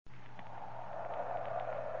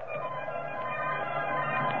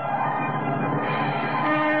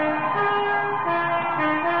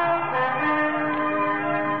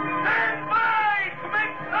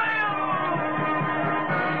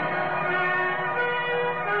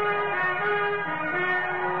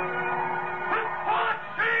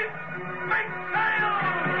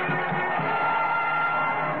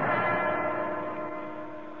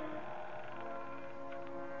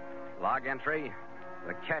entry,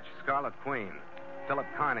 the Ketch Scarlet Queen, Philip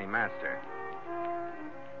Carney, master.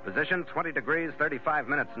 Position 20 degrees, 35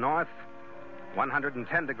 minutes north,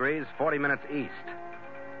 110 degrees, 40 minutes east.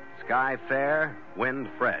 Sky fair, wind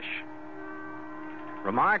fresh.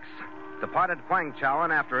 Remarks: departed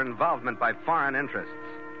Kwangchowan after involvement by foreign interests.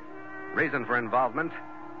 Reason for involvement: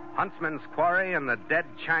 Huntsman's quarry and the dead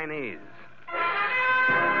Chinese.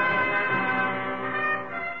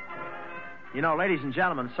 You know, ladies and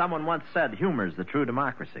gentlemen, someone once said humor's the true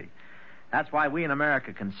democracy. That's why we in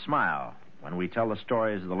America can smile when we tell the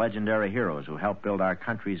stories of the legendary heroes who helped build our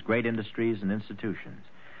country's great industries and institutions.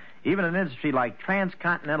 Even an industry like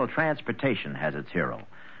transcontinental transportation has its hero,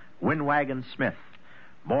 Windwagon Smith,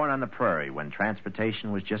 born on the prairie when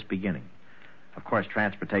transportation was just beginning. Of course,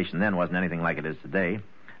 transportation then wasn't anything like it is today.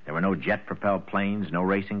 There were no jet-propelled planes, no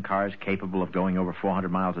racing cars capable of going over 400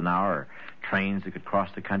 miles an hour, or trains that could cross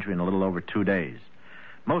the country in a little over 2 days.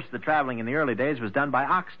 Most of the traveling in the early days was done by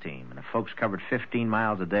ox team, and if folks covered 15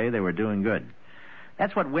 miles a day, they were doing good.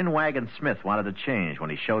 That's what Windwagon Smith wanted to change when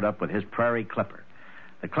he showed up with his Prairie Clipper.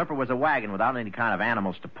 The Clipper was a wagon without any kind of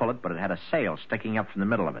animals to pull it, but it had a sail sticking up from the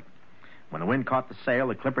middle of it. When the wind caught the sail,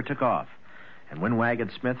 the Clipper took off, and Windwagon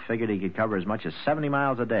Smith figured he could cover as much as 70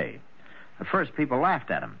 miles a day. At first, people laughed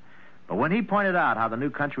at him, but when he pointed out how the new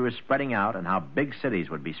country was spreading out and how big cities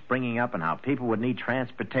would be springing up and how people would need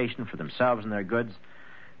transportation for themselves and their goods,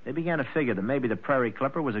 they began to figure that maybe the Prairie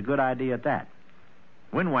Clipper was a good idea at that.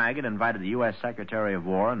 Windwagon invited the U.S. Secretary of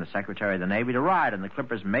War and the Secretary of the Navy to ride on the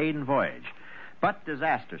Clipper's maiden voyage, but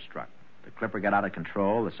disaster struck. The Clipper got out of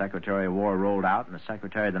control, the Secretary of War rolled out, and the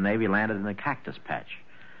Secretary of the Navy landed in a cactus patch.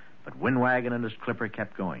 But Windwagon and his Clipper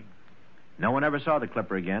kept going. No one ever saw the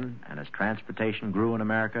Clipper again, and as transportation grew in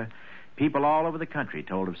America, people all over the country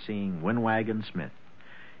told of seeing Windwagon Smith.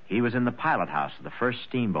 He was in the pilot house of the first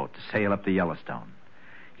steamboat to sail up the Yellowstone.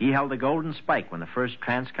 He held the golden spike when the first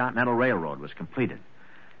transcontinental railroad was completed.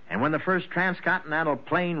 And when the first transcontinental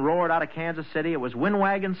plane roared out of Kansas City, it was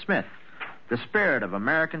Windwagon Smith, the spirit of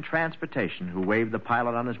American transportation, who waved the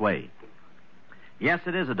pilot on his way. Yes,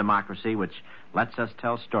 it is a democracy which lets us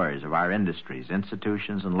tell stories of our industries,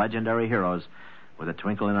 institutions, and legendary heroes with a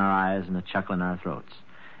twinkle in our eyes and a chuckle in our throats.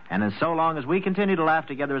 And as so long as we continue to laugh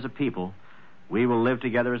together as a people, we will live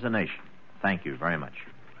together as a nation. Thank you very much.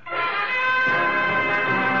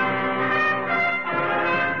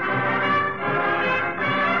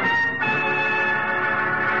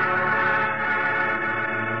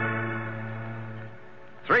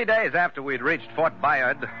 3 days after we'd reached Fort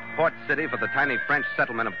Bayard, port city for the tiny French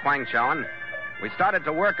settlement of Kwangchowan, we started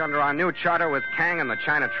to work under our new charter with Kang and the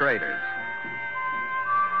China traders.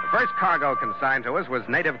 The first cargo consigned to us was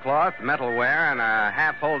native cloth, metalware, and a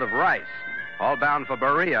half-hold of rice, all bound for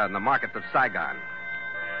Berea in the markets of Saigon.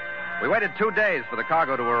 We waited 2 days for the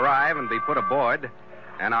cargo to arrive and be put aboard,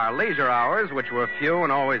 and our leisure hours, which were few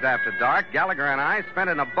and always after dark, Gallagher and I spent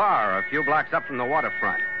in a bar a few blocks up from the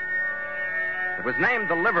waterfront. It was named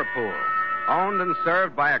the Liverpool, owned and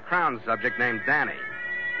served by a crown subject named Danny,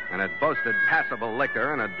 and it boasted passable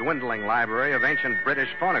liquor and a dwindling library of ancient British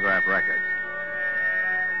phonograph records.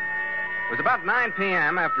 It was about 9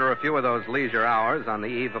 p.m., after a few of those leisure hours on the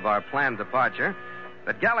eve of our planned departure,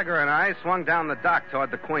 that Gallagher and I swung down the dock toward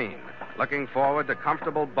the Queen, looking forward to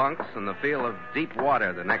comfortable bunks and the feel of deep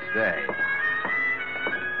water the next day.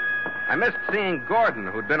 I missed seeing Gordon,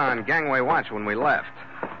 who'd been on gangway watch when we left.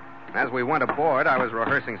 As we went aboard, I was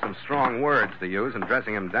rehearsing some strong words to use and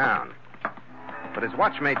dressing him down. But his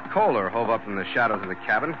watchmate Kohler hove up from the shadows of the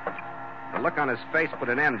cabin. The look on his face put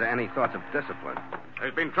an end to any thoughts of discipline.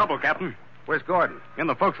 There's been trouble, Captain. Where's Gordon? In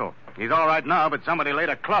the forecastle. He's all right now, but somebody laid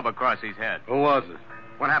a club across his head. Who was it?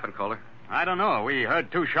 What happened, Kohler? I don't know. We heard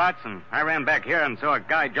 2 shots, and I ran back here and saw a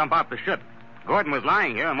guy jump off the ship. Gordon was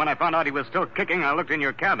lying here, and when I found out he was still kicking, I looked in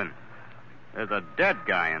your cabin. There's a dead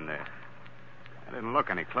guy in there. I didn't look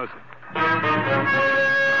any closer.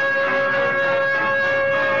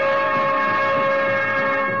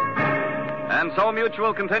 And so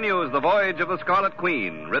Mutual continues The Voyage of the Scarlet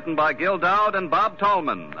Queen, written by Gil Dowd and Bob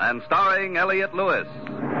Tallman, and starring Elliott Lewis.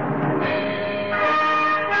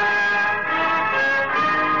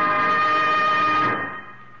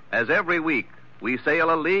 As every week, we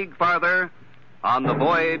sail a league farther on The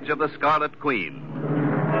Voyage of the Scarlet Queen.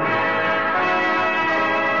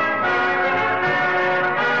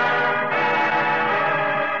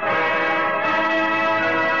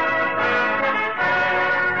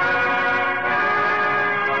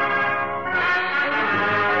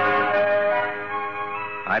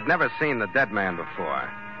 I'd never seen the dead man before.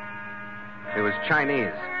 He was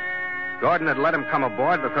Chinese. Gordon had let him come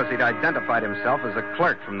aboard because he'd identified himself as a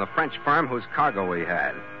clerk from the French firm whose cargo we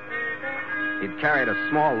had. He'd carried a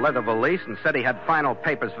small leather valise and said he had final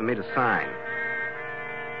papers for me to sign.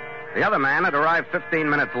 The other man had arrived 15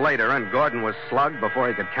 minutes later, and Gordon was slugged before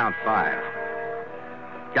he could count 5.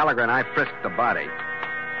 Gallagher and I frisked the body.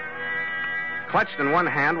 Clutched in one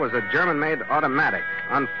hand was a German-made automatic,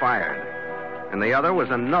 unfired. In the other was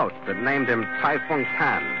a note that named him Tai Fung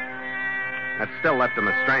Tan. That still left him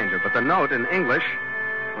a stranger, but the note in English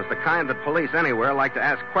was the kind that police anywhere like to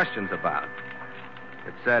ask questions about.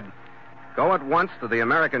 It said, "Go at once to the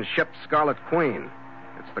American ship Scarlet Queen.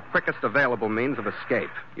 It's the quickest available means of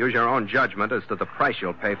escape. Use your own judgment as to the price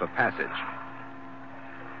you'll pay for passage."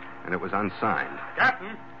 And it was unsigned.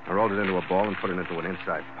 Captain! I rolled it into a ball and put it into an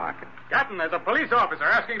inside pocket. Captain, there's a police officer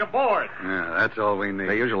asking to board. Yeah, that's all we need.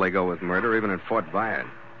 They usually go with murder, even at Fort Bayard.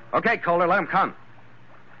 Okay, Calder, let him come.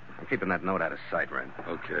 I'm keeping that note out of sight, Red.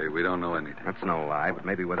 Okay, we don't know anything. That's no lie, but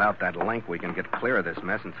maybe without that link we can get clear of this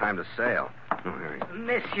mess in time to sail. Oh, here he is.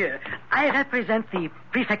 Monsieur, I represent the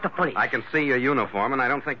prefect of police. I can see your uniform, and I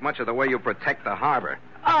don't think much of the way you protect the harbor.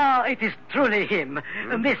 Ah, it is truly him.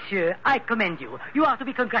 Monsieur, I commend you. You are to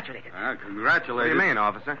be congratulated. What do Congratulations. you mean,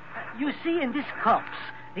 officer? You see in this corpse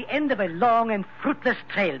the end of a long and fruitless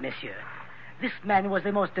trail, monsieur. This man was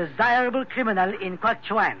the most desirable criminal in Quoc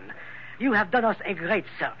Chuan. You have done us a great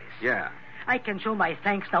service. Yeah. I can show my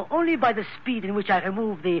thanks now only by the speed in which I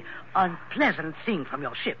removed the unpleasant thing from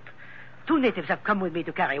your ship. 2 natives have come with me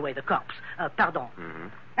to carry away the corpse.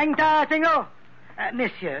 Pardon. Engta Tingo!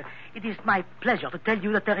 Monsieur, it is my pleasure to tell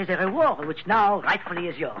you that there is a reward which now rightfully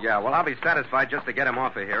is yours. Yeah, well, I'll be satisfied just to get him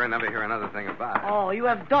off of here and never hear another thing about it. Oh, you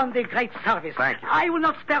have done the great service. Thank you. I will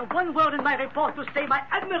not spare one word in my report to say my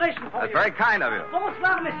admiration for That's you. very kind of you.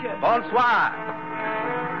 Bonsoir, monsieur. Bonsoir.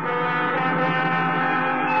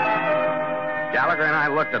 Gallagher and I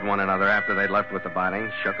looked at one another after they'd left with the body,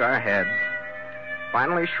 shook our heads,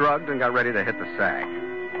 finally shrugged and got ready to hit the sack.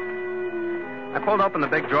 I pulled open the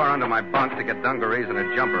big drawer under my bunk to get dungarees and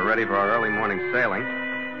a jumper ready for our early morning sailing.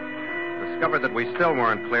 Discovered that we still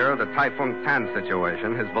weren't clear of the Tai Fung Tan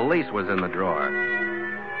situation. His valise was in the drawer.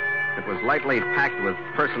 It was lightly packed with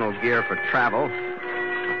personal gear for travel,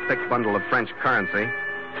 a thick bundle of French currency,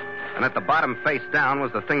 and at the bottom face down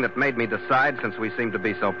was the thing that made me decide, since we seemed to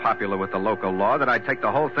be so popular with the local law, that I'd take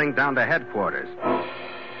the whole thing down to headquarters.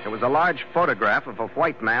 It was a large photograph of a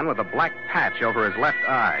white man with a black patch over his left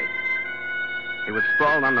eye. He was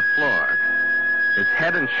sprawled on the floor, his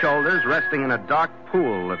head and shoulders resting in a dark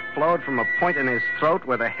pool that flowed from a point in his throat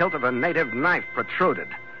where the hilt of a native knife protruded.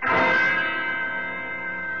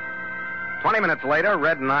 20 minutes later,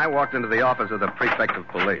 Red and I walked into the office of the prefect of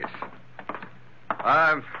police.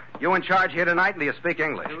 You in charge here tonight, and do you speak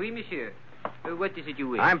English? Oui, monsieur. What is it you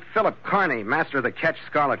wish? I'm Philip Carney, master of the ketch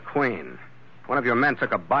Scarlet Queen. One of your men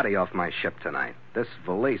took a body off my ship tonight. This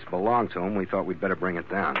valise belonged to him. We thought we'd better bring it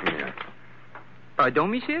down here.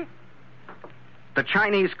 Pardon, monsieur? The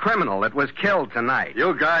Chinese criminal that was killed tonight.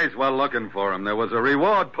 You guys were looking for him. There was a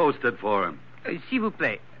reward posted for him. S'il vous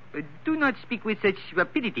plaît, do not speak with such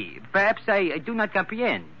rapidity. Perhaps I do not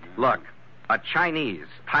comprehend. Look, a Chinese,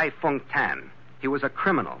 Tai Fung Tan. He was a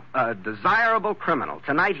criminal, a desirable criminal.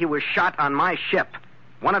 Tonight he was shot on my ship.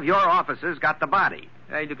 One of your officers got the body.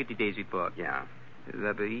 I look at today's report. Yeah.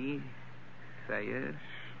 Robbery, fire,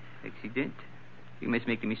 accident. You must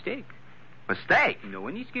make a mistake. Mistake? No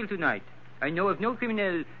one is killed tonight. I know of no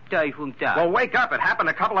criminal Tai Fung Tan. Well, wake up. It happened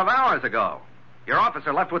a couple of hours ago. Your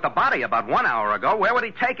officer left with the body about 1 hour ago. Where would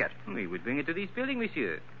he take it? We would bring it to this building,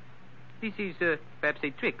 monsieur. This is perhaps a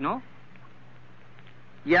trick, no?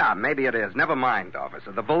 Yeah, maybe it is. Never mind,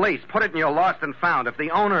 officer. The valise. Put it in your lost and found. If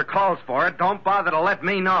the owner calls for it, don't bother to let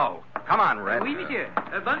me know. Come on, Red. Oui, monsieur.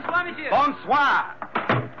 Bonsoir, monsieur. Bonsoir.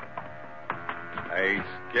 Hey,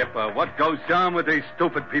 Skipper, what goes on with these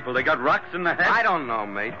stupid people? They got rocks in the head? I don't know,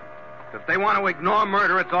 mate. If they want to ignore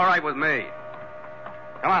murder, it's all right with me.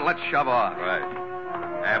 Come on, let's shove off. Right.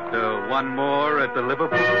 After one more at the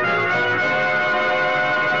Liverpool.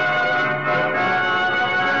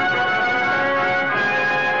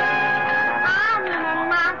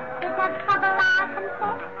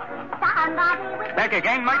 Back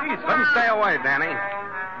again, Mikey? Let him stay away, Danny.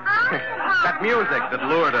 That music that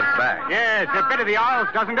lured us back. Yes, a bit of the oils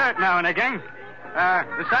doesn't hurt now and again.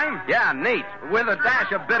 The same? Yeah, neat. With a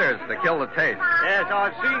dash of bitters to kill the taste. Yes,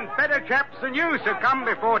 I've seen better chaps than you succumb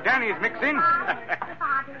before Danny's mixed in.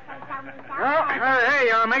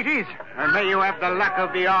 Hey, mateys. May you have the luck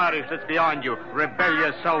of the Irish that's behind you,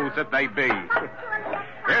 rebellious souls that they be.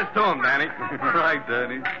 Here's to him, Danny. Right,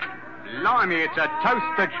 Danny. Blimey, it's a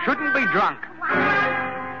toast that shouldn't be drunk.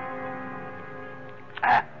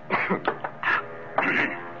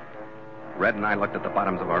 Red and I looked at the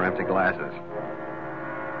bottoms of our empty glasses.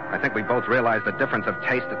 I think we both realized the difference of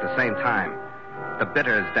taste at the same time. The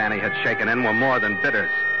bitters Danny had shaken in were more than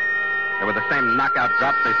bitters. They were the same knockout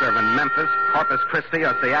drops they serve in Memphis, Corpus Christi,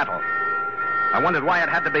 or Seattle. I wondered why it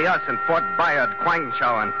had to be us in Fort Bayard,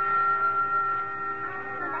 Kwangchowan.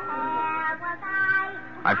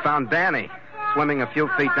 I found Danny swimming a few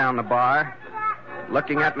feet down the bar,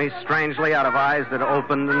 looking at me strangely out of eyes that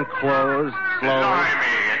opened and closed slowly. Blimey,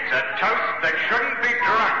 it's a toast that shouldn't be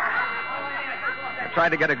drunk. I tried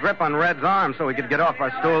to get a grip on Red's arm so we could get off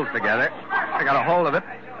our stools together. I got a hold of it.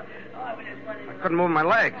 I couldn't move my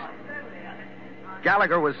legs.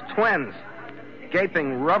 Gallagher was twins,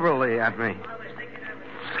 gaping rubberly at me.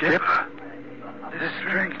 Skip, this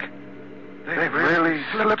drink, they've really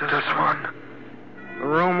slipped us one. The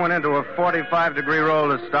room went into a 45-degree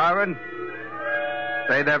roll to starboard,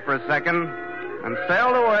 stayed there for a second, and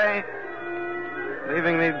sailed away,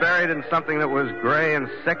 leaving me buried in something that was gray and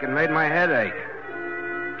sick and made my head ache.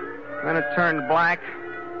 Then it turned black,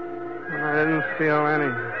 and I didn't feel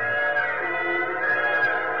anything.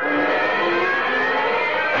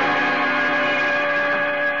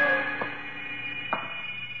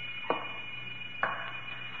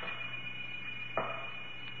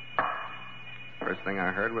 First thing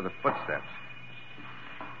I heard were the footsteps.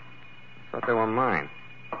 I thought they were mine,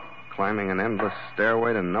 climbing an endless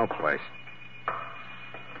stairway to no place.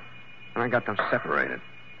 And I got them separated.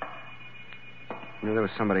 I knew there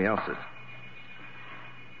was somebody else's.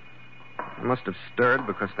 I must have stirred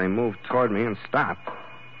because they moved toward me and stopped.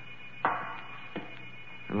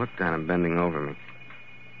 I looked at him bending over me.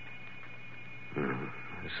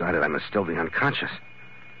 I decided I must still be unconscious.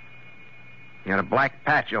 He had a black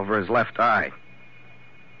patch over his left eye.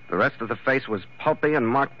 The rest of the face was pulpy and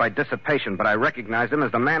marked by dissipation, but I recognized him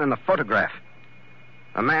as the man in the photograph.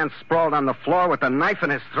 A man sprawled on the floor with a knife in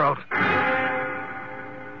his throat.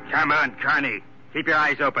 Come on, Carney. Keep your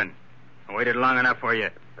eyes open. I waited long enough for you.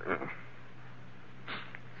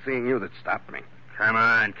 Seeing you that stopped me. Come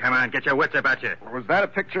on. Get your wits about you. Or was that a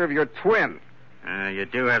picture of your twin? You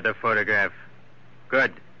do have the photograph.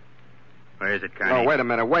 Good. Where is it, Carney? Oh, wait a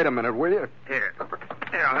minute, will you? Here, I'll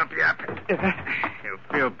help you up. You'll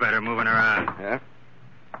feel better moving around. Yeah?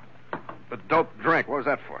 The dope drink, what was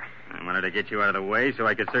that for? I wanted to get you out of the way so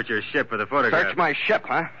I could search your ship for the photograph. Search my ship,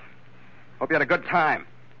 huh? Hope you had a good time.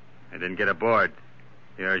 I didn't get aboard.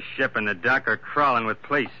 Your ship and the dock are crawling with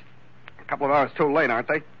police. A couple of hours too late, aren't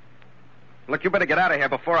they? Look, you better get out of here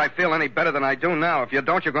before I feel any better than I do now. If you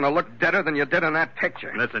don't, you're going to look deader than you did in that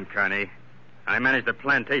picture. Listen, Carney. I managed a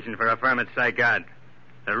plantation for a firm at Saigon.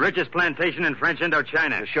 The richest plantation in French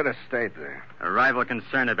Indochina. You should have stayed there. A rival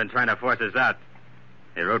concern had been trying to force us out.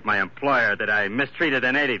 They wrote my employer that I mistreated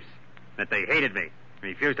the natives, that they hated me,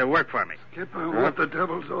 refused to work for me. Skipper, what the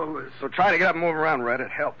devil's all this? So try to get up and move around, Red.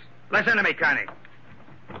 It helps. Listen to me, Carney.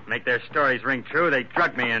 Make their stories ring true, they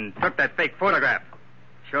drugged me and took that fake photograph.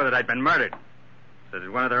 Show that I'd been murdered, so that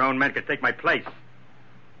one of their own men could take my place.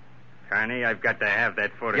 Carney, I've got to have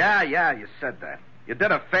that photograph. Yeah, you said that. You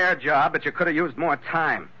did a fair job, but you could have used more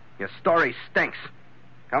time. Your story stinks.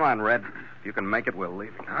 Come on, Red. If you can make it, we'll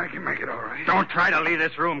leave. I can make it all right. Don't try to leave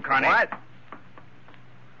this room, Carney. What?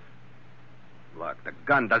 Look, the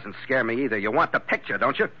gun doesn't scare me either. You want the picture,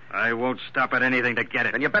 don't you? I won't stop at anything to get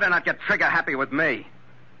it. Then you better not get trigger happy with me.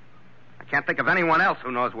 I can't think of anyone else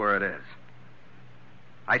who knows where it is.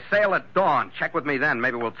 I sail at dawn. Check with me then.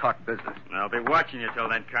 Maybe we'll talk business. I'll be watching you till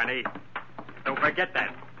then, Carney. Don't forget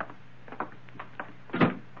that.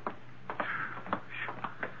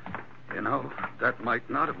 You know, that might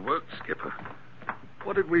not have worked, Skipper.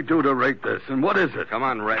 What did we do to rate this, and what is it? Come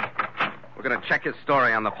on, Red. We're going to check his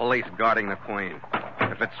story on the police guarding the Queen.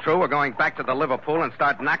 If it's true, we're going back to the Liverpool and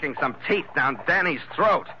start knocking some teeth down Danny's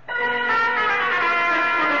throat.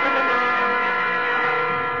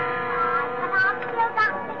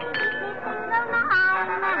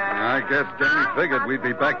 I guess Danny figured we'd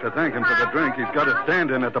be back to thank him for the drink he's got to stand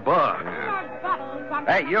in at the bar. Yeah.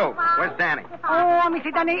 Hey, you. Where's Danny? Oh,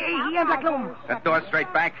 Mr. Danny, here in Black Loom. That door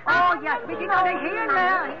straight back? Oh, yes, Mr. Danny, here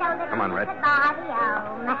now. Come on, Red.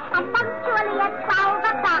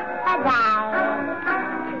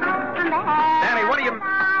 Danny, what are you...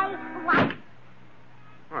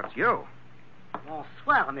 Oh, it's you.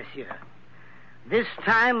 Bonsoir, monsieur. This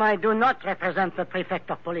time I do not represent the prefect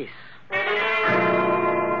of police.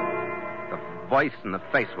 The voice and the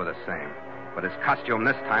face were the same. But his costume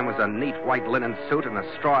this time was a neat white linen suit and a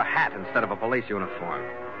straw hat instead of a police uniform.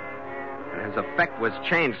 And his effect was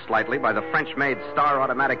changed slightly by the French-made Star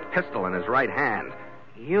automatic pistol in his right hand.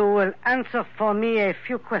 You will answer for me a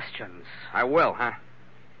few questions. I will, huh?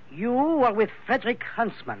 You were with Frederick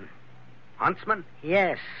Huntsman. Huntsman?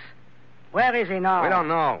 Yes. Where is he now? We don't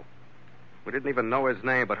know. We didn't even know his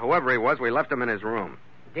name, but whoever he was, we left him in his room.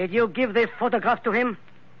 Did you give the photograph to him?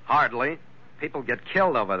 Hardly. People get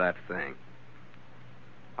killed over that thing.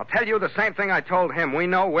 I'll tell you the same thing I told him. We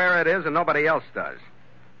know where it is and nobody else does.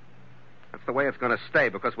 That's the way it's going to stay,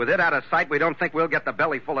 because with it out of sight, we don't think we'll get the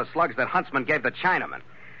belly full of slugs that Huntsman gave the Chinaman.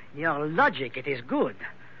 Your logic, it is good.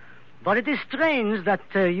 But it is strange that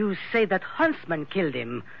you say that Huntsman killed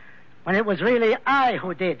him when it was really I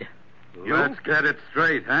who did. Let's get it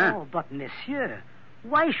straight, huh? Oh, but monsieur,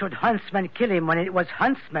 why should Huntsman kill him when it was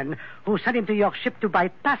Huntsman who sent him to your ship to buy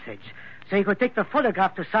passage so he could take the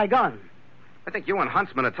photograph to Saigon? I think you and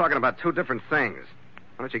Huntsman are talking about two different things.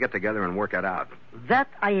 Why don't you get together and work it out? That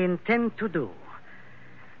I intend to do.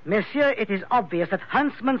 Monsieur, it is obvious that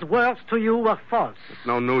Huntsman's words to you were false. It's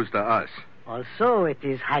no news to us. Also, it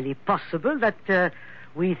is highly possible that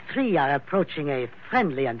we three are approaching a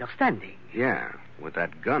friendly understanding. Yeah, with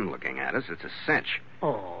that gun looking at us, it's a cinch.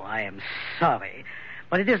 Oh, I am sorry,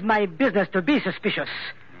 but it is my business to be suspicious.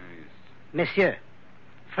 Monsieur,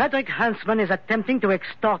 Frederick Huntsman is attempting to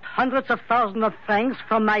extort hundreds of thousands of francs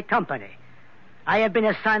from my company. I have been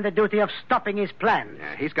assigned the duty of stopping his plans.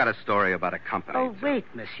 Yeah, he's got a story about a company. Oh, wait,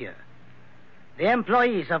 monsieur. The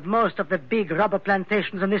employees of most of the big rubber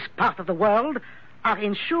plantations in this part of the world are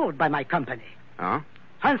insured by my company. Oh?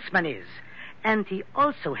 Huntsman is. And he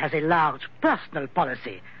also has a large personal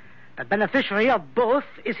policy. The beneficiary of both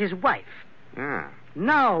is his wife. Yeah.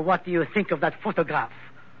 Now, what do you think of that photograph?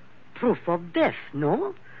 Proof of death,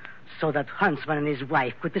 no? So that Huntsman and his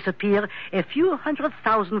wife could disappear a few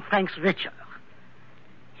 100,000 francs richer.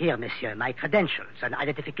 Here, monsieur, my credentials and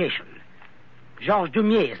identification. Georges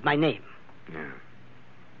Dumier is my name. Yeah.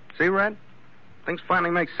 See, Red? Things finally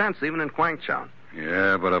make sense, even in Kwangchong.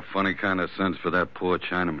 Yeah, but a funny kind of sense for that poor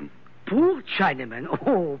Chinaman. Poor Chinaman?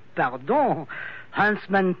 Oh, pardon.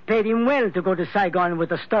 Huntsman paid him well to go to Saigon with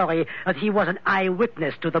the story that he was an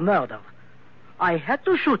eyewitness to the murder. I had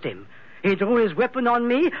to shoot him. He drew his weapon on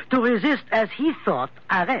me to resist, as he thought,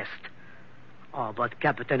 arrest. Oh, but,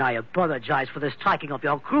 Captain, I apologize for the striking of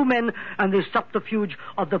your crewmen and the subterfuge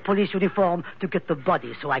of the police uniform to get the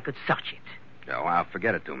body so I could search it. Oh, well,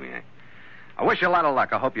 forget it, Dumier. I wish you a lot of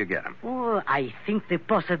luck. I hope you get him. Oh, I think the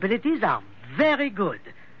possibilities are very good,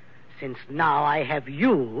 since now I have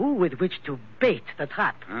you with which to bait the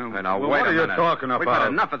trap. Now, well, wait what a are you minute. talking We've about? had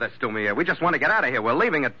enough of this, Dumier. We just want to get out of here. We're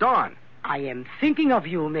leaving at dawn. I am thinking of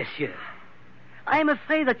you, monsieur. I am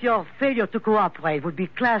afraid that your failure to cooperate would be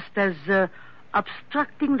classed as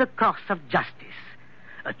obstructing the course of justice.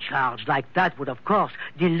 A charge like that would, of course,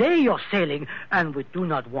 delay your sailing, and we do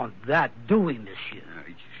not want that, do we, monsieur?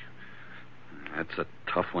 That's a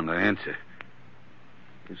tough one to answer.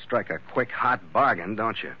 You strike a quick, hot bargain,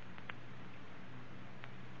 don't you?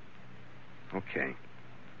 Okay.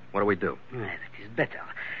 What do we do? Well, it is better.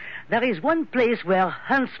 There is one place where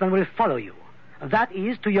Huntsman will follow you. That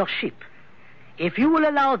is to your ship. If you will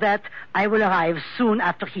allow that, I will arrive soon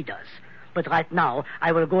after he does. But right now,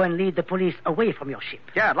 I will go and lead the police away from your ship.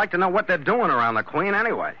 Yeah, I'd like to know what they're doing around the Queen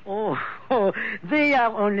anyway. Oh, they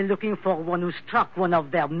are only looking for one who struck one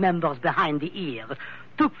of their members behind the ear,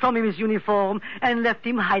 took from him his uniform, and left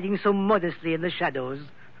him hiding so modestly in the shadows.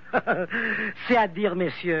 C'est-à-dire,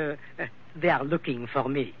 monsieur, they are looking for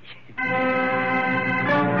me.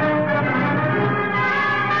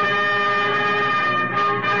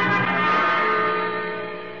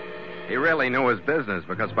 He really knew his business,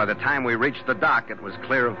 because by the time we reached the dock, it was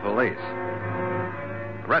clear of police.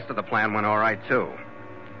 The rest of the plan went all right, too.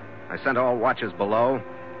 I sent all watches below.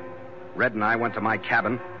 Red and I went to my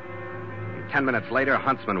cabin. And 10 minutes later,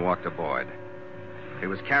 Huntsman walked aboard. He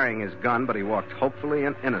was carrying his gun, but he walked hopefully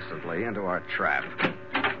and innocently into our trap.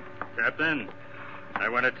 Captain, I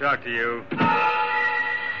want to talk to you.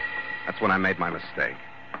 That's when I made my mistake.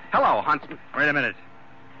 Hello, Huntsman. Wait a minute.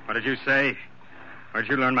 What did you say? Where'd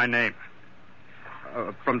you learn my name?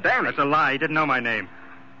 From Danny. That's a lie. He didn't know my name.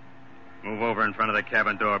 Move over in front of the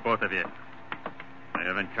cabin door, both of you. I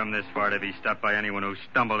haven't come this far to be stopped by anyone who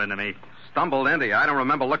stumbled into me. Stumbled into you? I don't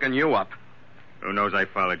remember looking you up. Who knows I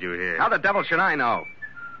followed you here? How the devil should I know?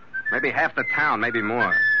 Maybe half the town, maybe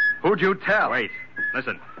more. Who'd you tell? Wait.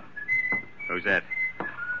 Listen. Who's that?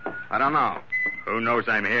 I don't know. Who knows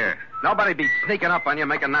I'm here? Nobody be sneaking up on you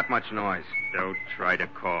making that much noise. Don't try to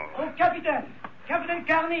call. Oh, Captain! Captain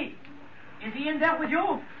Carney! Is he in there with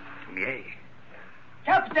you? Yeah.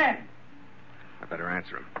 Captain! I better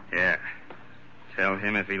answer him. Yeah. Tell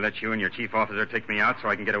him if he lets you and your chief officer take me out so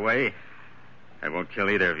I can get away, I won't kill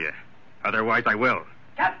either of you. Otherwise, I will.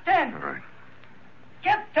 Captain! All right.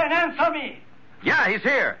 Captain, answer me! Yeah, he's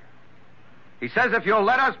here. He says if you'll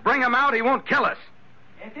let us bring him out, he won't kill us.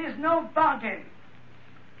 It is no bargain.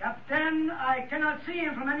 Captain, I cannot see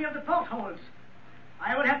him from any of the portholes.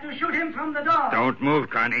 I will have to shoot him from the door. Don't move,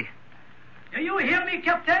 Carney. Do you hear me,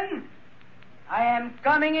 Captain? I am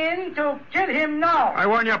coming in to kill him now. I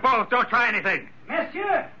warn you both, don't try anything.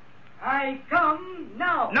 Monsieur, I come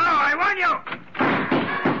now. No, I warn you!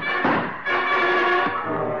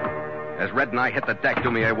 As Red and I hit the deck,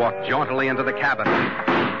 Dumier walked jauntily into the cabin,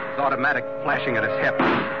 his automatic flashing at his hip.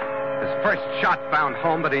 His first shot found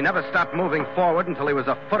home, but he never stopped moving forward until he was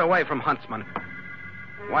a foot away from Huntsman.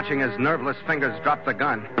 Watching his nerveless fingers drop the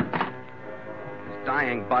gun, his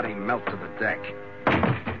dying body melt to the deck.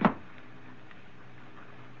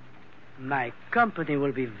 My company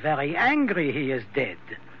will be very angry he is dead.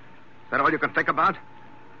 Is that all you can think about?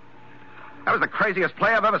 That was the craziest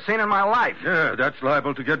play I've ever seen in my life. Yeah, that's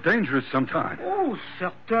liable to get dangerous sometime. Oh,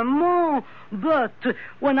 certainement. But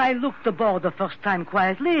when I looked aboard the first time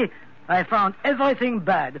quietly, I found everything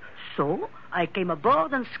bad. So I came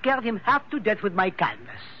aboard and scared him half to death with my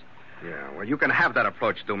calmness. Yeah, well, you can have that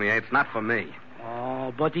approach, Dumier. It's not for me.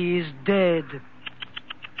 Oh, but he is dead.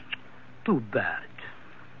 Too bad.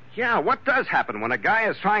 Yeah, what does happen when a guy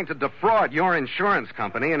is trying to defraud your insurance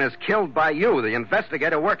company and is killed by you, the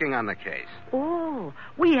investigator working on the case? Oh,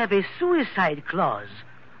 we have a suicide clause.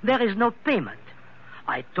 There is no payment.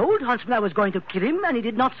 I told Huntsman I was going to kill him, and he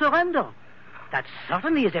did not surrender. That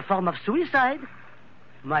certainly is a form of suicide.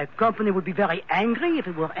 My company would be very angry if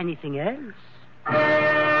it were anything else.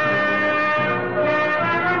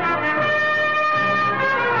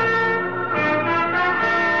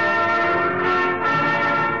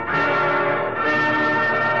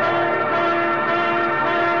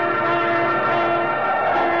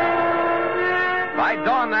 By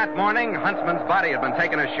dawn that morning, Huntsman's body had been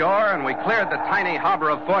taken ashore, and we cleared the tiny harbor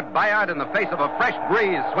of Fort Bayard in the face of a fresh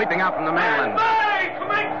breeze sweeping out from the mainland. To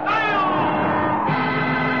make sail!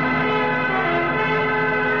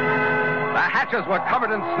 The hatches were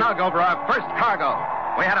covered in snug over our first cargo.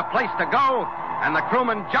 We had a place to go, and the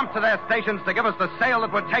crewmen jumped to their stations to give us the sail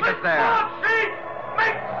that would take us there.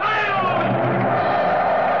 Make sail!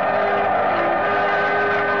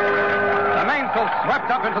 The mainsail swept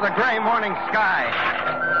up into the gray morning sky.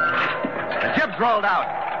 The jibs rolled out.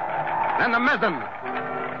 Then the mizzen.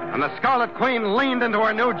 And the Scarlet Queen leaned into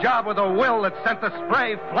her new job with a will that sent the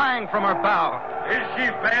spray flying from her bow. Is she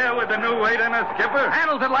fair with the new weight in her, Skipper?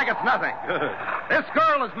 Handles it like it's nothing. Good. This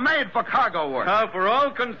girl is made for cargo work. Now, for all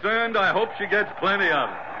concerned, I hope she gets plenty of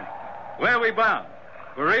it. Where are we bound?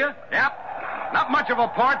 Korea? Yep. Not much of a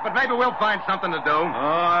port, but maybe we'll find something to do. Oh,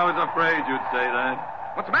 I was afraid you'd say that.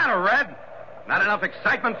 What's the matter, Red? Not enough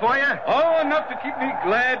excitement for you? Oh, enough to keep me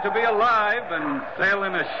glad to be alive and sail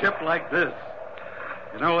in a ship like this.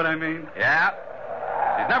 You know what I mean? Yeah.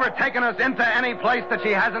 She's never taken us into any place that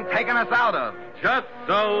she hasn't taken us out of. Just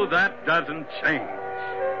so that doesn't change.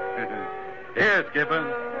 Here, Skipper.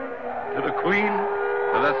 To the Queen.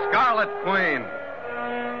 To the Scarlet Queen.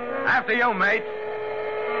 After you, mate.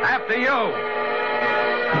 After you.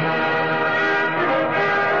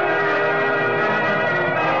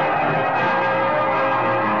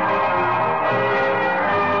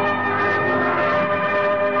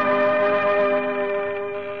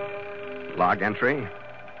 Log entry.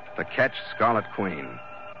 The Ketch Scarlet Queen.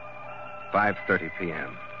 5:30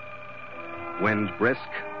 p.m. Wind brisk.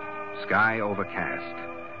 Sky overcast.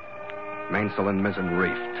 Mainsail and mizzen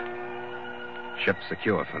reefed. Ship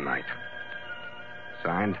secure for night.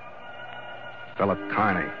 Signed, Philip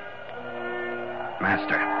Carney.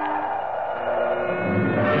 Master.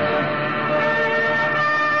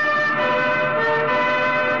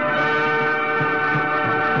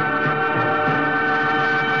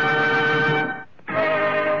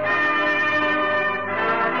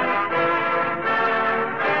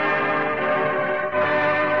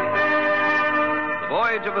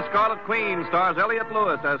 Of the Scarlet Queen stars Elliot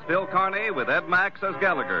Lewis as Phil Carney with Ed Max as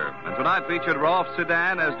Gallagher. And tonight featured Rolf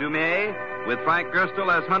Sedan as Dumier, with Frank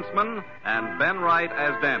Gerstle as Huntsman and Ben Wright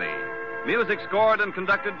as Danny. Music scored and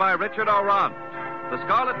conducted by Richard Orant. The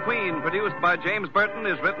Scarlet Queen, produced by James Burton,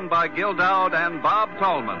 is written by Gil Dowd and Bob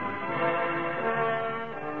Tallman.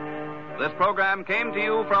 This program came to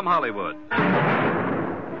you from Hollywood.